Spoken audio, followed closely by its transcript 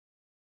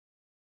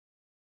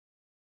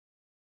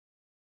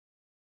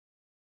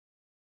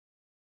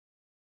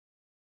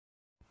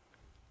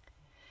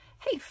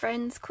Hey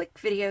friends, quick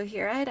video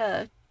here. I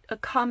had a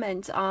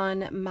comment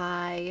on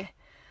my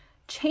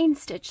chain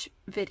stitch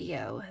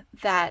video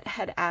that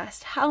had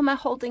asked, how am I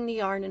holding the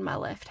yarn in my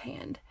left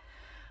hand?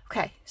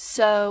 Okay,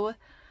 so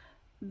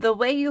the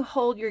way you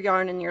hold your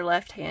yarn in your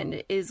left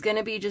hand is going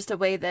to be just a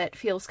way that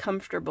feels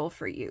comfortable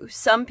for you.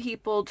 Some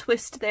people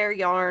twist their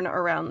yarn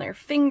around their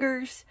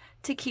fingers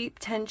to keep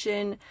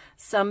tension.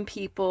 Some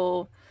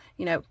people,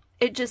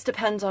 it just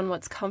depends on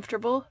what's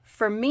comfortable.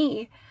 For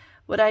me,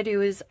 what I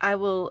do is I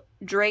will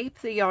drape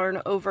the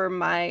yarn over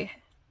my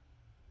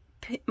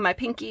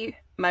pinky,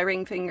 my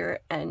ring finger,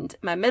 and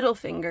my middle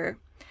finger.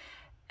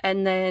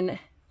 And then,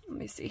 let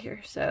me see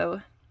here.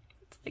 So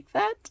it's like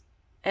that.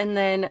 And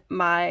then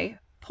my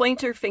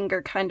pointer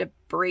finger kind of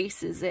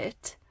braces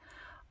it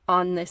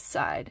on this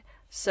side.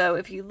 So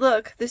if you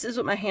look, this is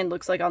what my hand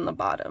looks like on the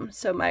bottom.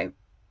 So my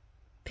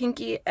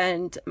pinky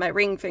and my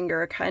ring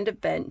finger are kind of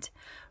bent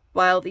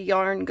while the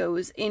yarn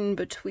goes in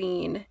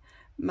between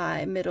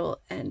my middle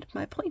and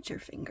my pointer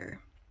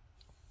finger.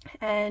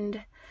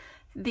 And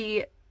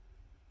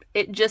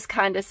it just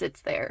kind of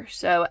sits there.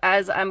 So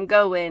as I'm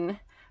going,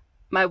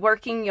 my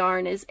working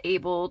yarn is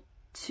able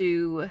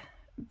to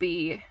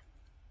be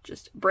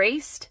just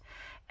braced,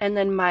 and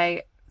then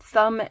my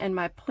thumb and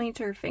my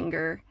pointer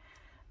finger,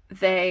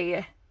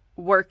 they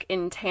work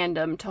in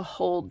tandem to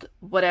hold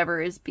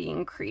whatever is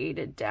being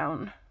created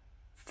down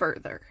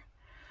further.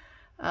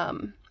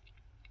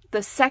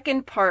 The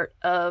second part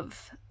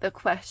of the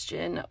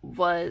question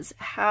was,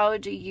 how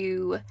do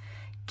you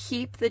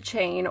keep the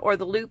chain or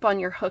the loop on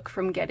your hook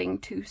from getting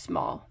too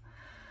small?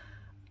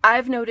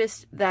 I've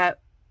noticed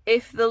that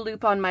if the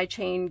loop on my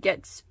chain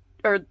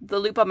the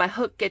loop on my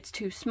hook gets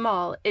too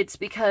small, it's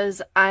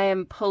because I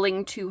am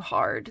pulling too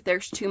hard.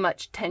 There's too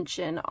much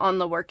tension on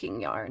the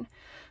working yarn.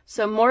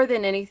 So more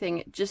than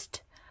anything,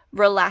 just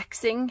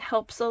relaxing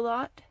helps a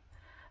lot.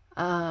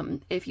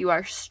 If you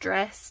are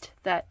stressed,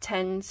 that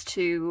tends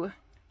to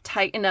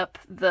tighten up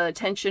the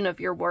tension of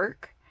your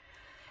work.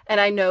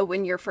 And I know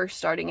when you're first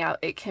starting out,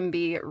 it can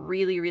be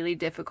really, really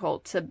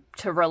difficult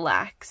to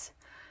relax.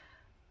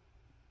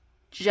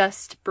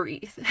 Just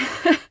breathe.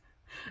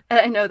 And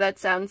I know that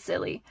sounds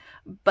silly,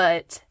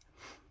 but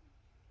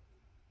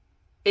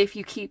if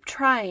you keep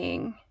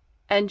trying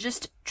and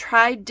just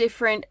try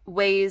different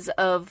ways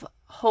of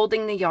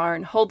holding the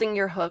yarn, holding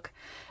your hook.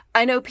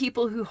 I know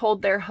people who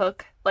hold their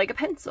hook like a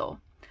pencil.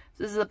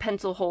 This is a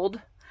pencil hold.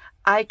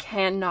 I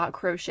cannot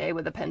crochet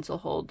with a pencil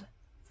hold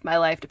if my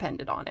life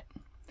depended on it.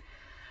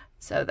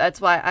 So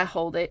that's why I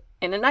hold it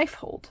in a knife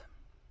hold.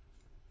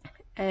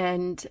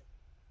 And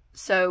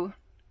so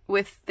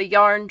with the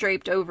yarn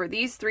draped over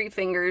these three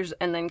fingers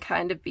and then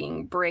kind of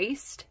being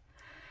braced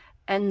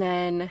and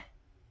then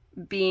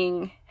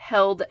being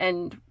held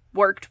and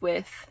worked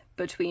with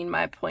between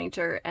my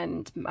pointer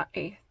and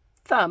my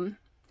thumb,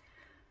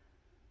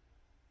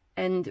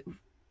 and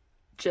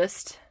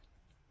just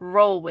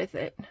roll with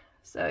it.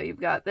 So you've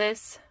got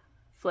this,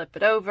 flip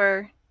it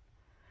over,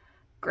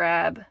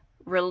 grab,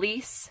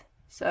 release.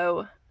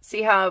 So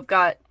see how I've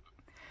got,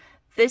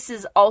 this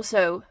is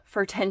also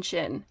for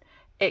tension.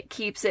 It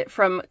keeps it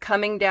from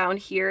coming down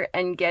here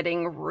and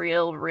getting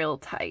real, real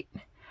tight.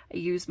 I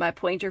use my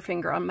pointer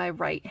finger on my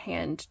right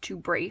hand to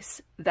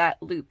brace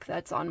that loop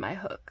that's on my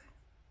hook.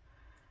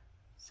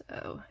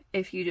 So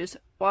if you just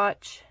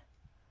watch,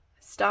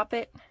 stop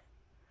it,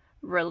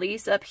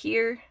 release up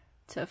here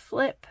to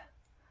flip,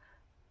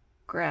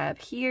 grab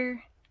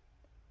here,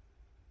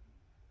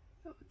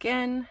 go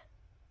again,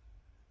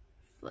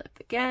 flip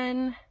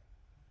again.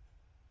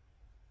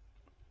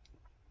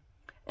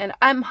 And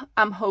I'm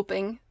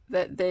hoping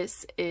that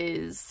this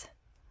is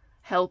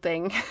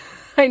helping.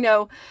 I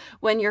know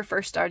when you're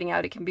first starting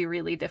out, it can be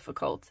really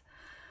difficult.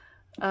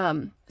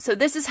 So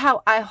this is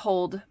how I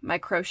hold my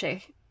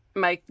crochet,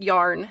 my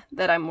yarn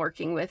that I'm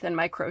working with, and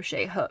my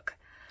crochet hook.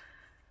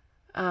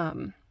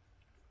 I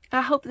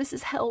hope this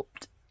has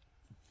helped.